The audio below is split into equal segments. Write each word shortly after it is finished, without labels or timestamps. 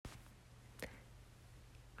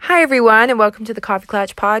Hi, everyone, and welcome to the Coffee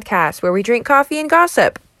Clutch podcast, where we drink coffee and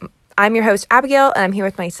gossip. I'm your host, Abigail, and I'm here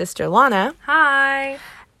with my sister, Lana. Hi.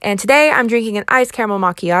 And today, I'm drinking an iced caramel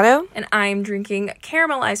macchiato. And I'm drinking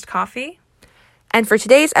caramelized coffee. And for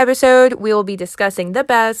today's episode, we will be discussing the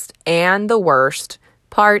best and the worst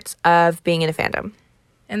parts of being in a fandom.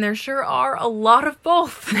 And there sure are a lot of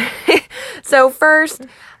both. So first,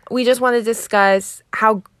 we just want to discuss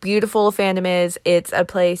how beautiful a fandom is. It's a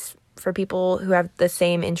place for people who have the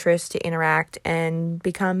same interests to interact and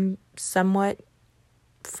become somewhat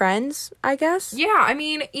friends, I guess. Yeah, I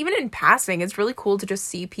mean, even in passing, it's really cool to just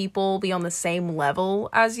see people be on the same level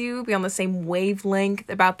as you, be on the same wavelength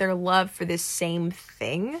about their love for this same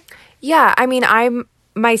thing. Yeah, I mean, I've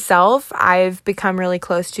become really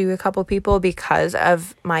close to a couple people because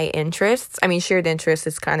of my interests. I mean, shared interests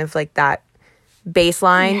is kind of like that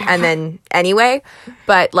baseline, and then anyway,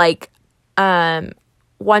 but like,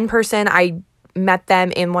 one person, I met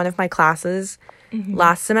them in one of my classes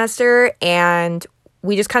last semester, and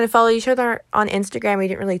we just kind of followed each other on Instagram. We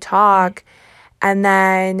didn't really talk. And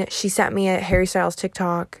then she sent me a Harry Styles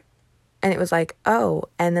TikTok, and it was like, oh.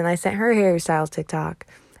 And then I sent her a Harry Styles TikTok.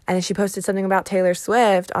 And then she posted something about Taylor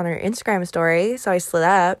Swift on her Instagram story. So I slid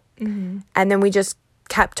up. And then we just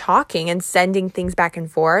kept talking and sending things back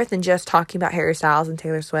and forth and just talking about Harry Styles and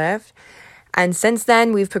Taylor Swift. And since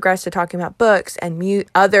then, we've progressed to talking about books and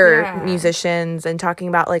other musicians and talking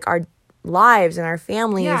about like our lives and our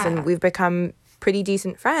families. Yeah. And we've become pretty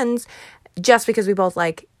decent friends just because we both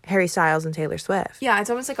like Harry Styles and Taylor Swift. Yeah, it's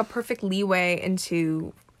almost like a perfect leeway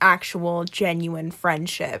into actual genuine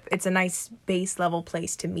friendship. It's a nice base level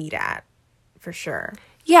place to meet at, for sure.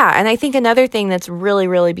 Yeah, and I think another thing that's really,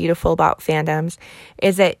 really beautiful about fandoms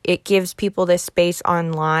is that it gives people this space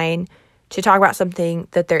online to talk about something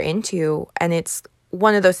that they're into. And it's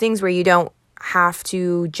one of those things where you don't have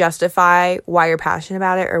to justify why you're passionate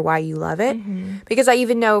about it or why you love it. Because I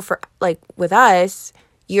even know for, like, with us,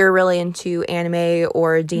 you're really into anime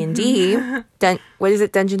or D&D. What is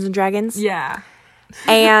it? Dungeons and Dragons? Yeah.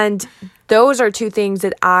 And those are two things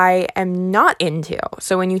that I am not into.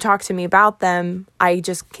 So when you talk to me about them, I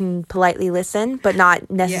just can politely listen, but not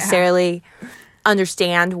necessarily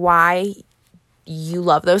understand why you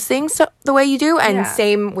love those things the way you do. And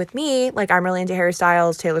same with me. Like, I'm really into Harry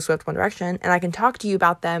Styles, Taylor Swift, One Direction, and I can talk to you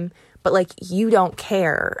about them, but like, you don't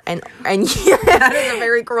care. And that is a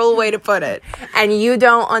very cruel way to put it. And you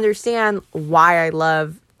don't understand why I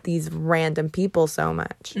love these random people so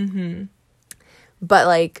much. But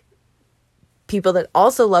like, people that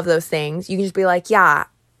also love those things, you can just be like, yeah,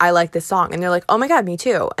 I like this song. And they're like, oh my God, me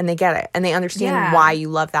too. And they get it. And they understand why you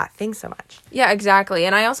love that thing so much. Yeah, exactly.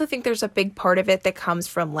 And I also think there's a big part of it that comes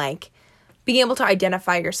from like being able to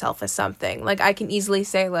identify yourself as something. Like, I can easily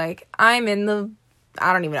say like, I'm in the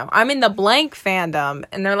blank fandom.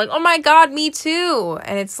 And they're like, oh my God, me too.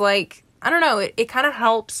 And it's like, I don't know. It kind of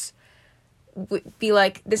helps be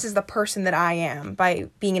like, this is the person that I am by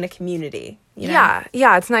being in a community. You know?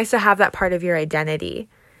 Yeah. It's nice to have that part of your identity.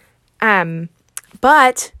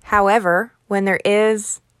 But, however, when there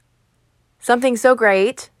is something so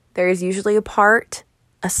great, there is usually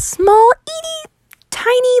a small,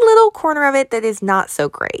 tiny little corner of it that is not so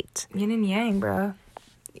great. Yin and yang, bro.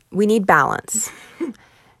 We need balance.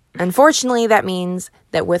 Unfortunately, that means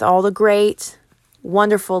that with all the great,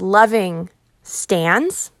 wonderful, loving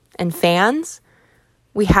stans and fans,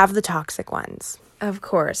 we have the toxic ones. Of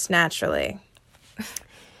course, naturally.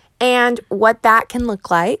 And what that can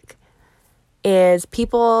look like is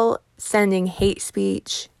people sending hate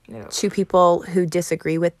speech to people who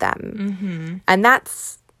disagree with them. And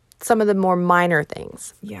that's some of the more minor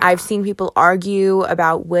things. Yeah. I've seen people argue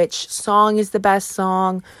about which song is the best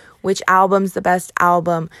song, which album's the best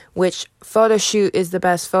album, which photo shoot is the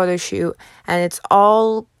best photo shoot. And it's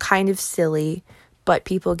all kind of silly, but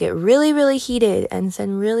people get really, really heated and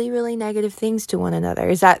send really, really negative things to one another.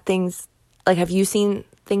 Is that things, like, have you seen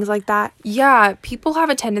things like that? Yeah, people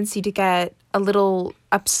have a tendency to get a little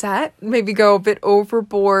upset, maybe go a bit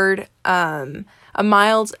overboard. A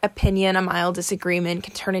mild opinion, a mild disagreement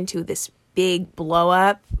can turn into this big blow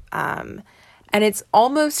up. And it's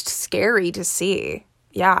almost scary to see.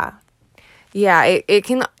 Yeah, it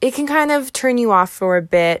can kind of turn you off for a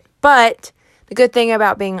bit. But the good thing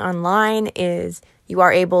about being online is you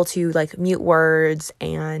are able to like mute words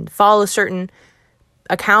and follow certain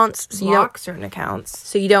accounts. So block certain accounts.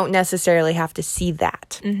 So you don't necessarily have to see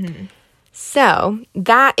that. So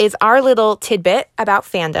that is our little tidbit about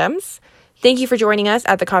fandoms. Thank you for joining us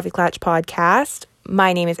at the Coffee Clutch podcast.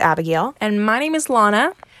 My name is Abigail. And my name is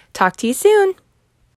Lana. Talk to you soon.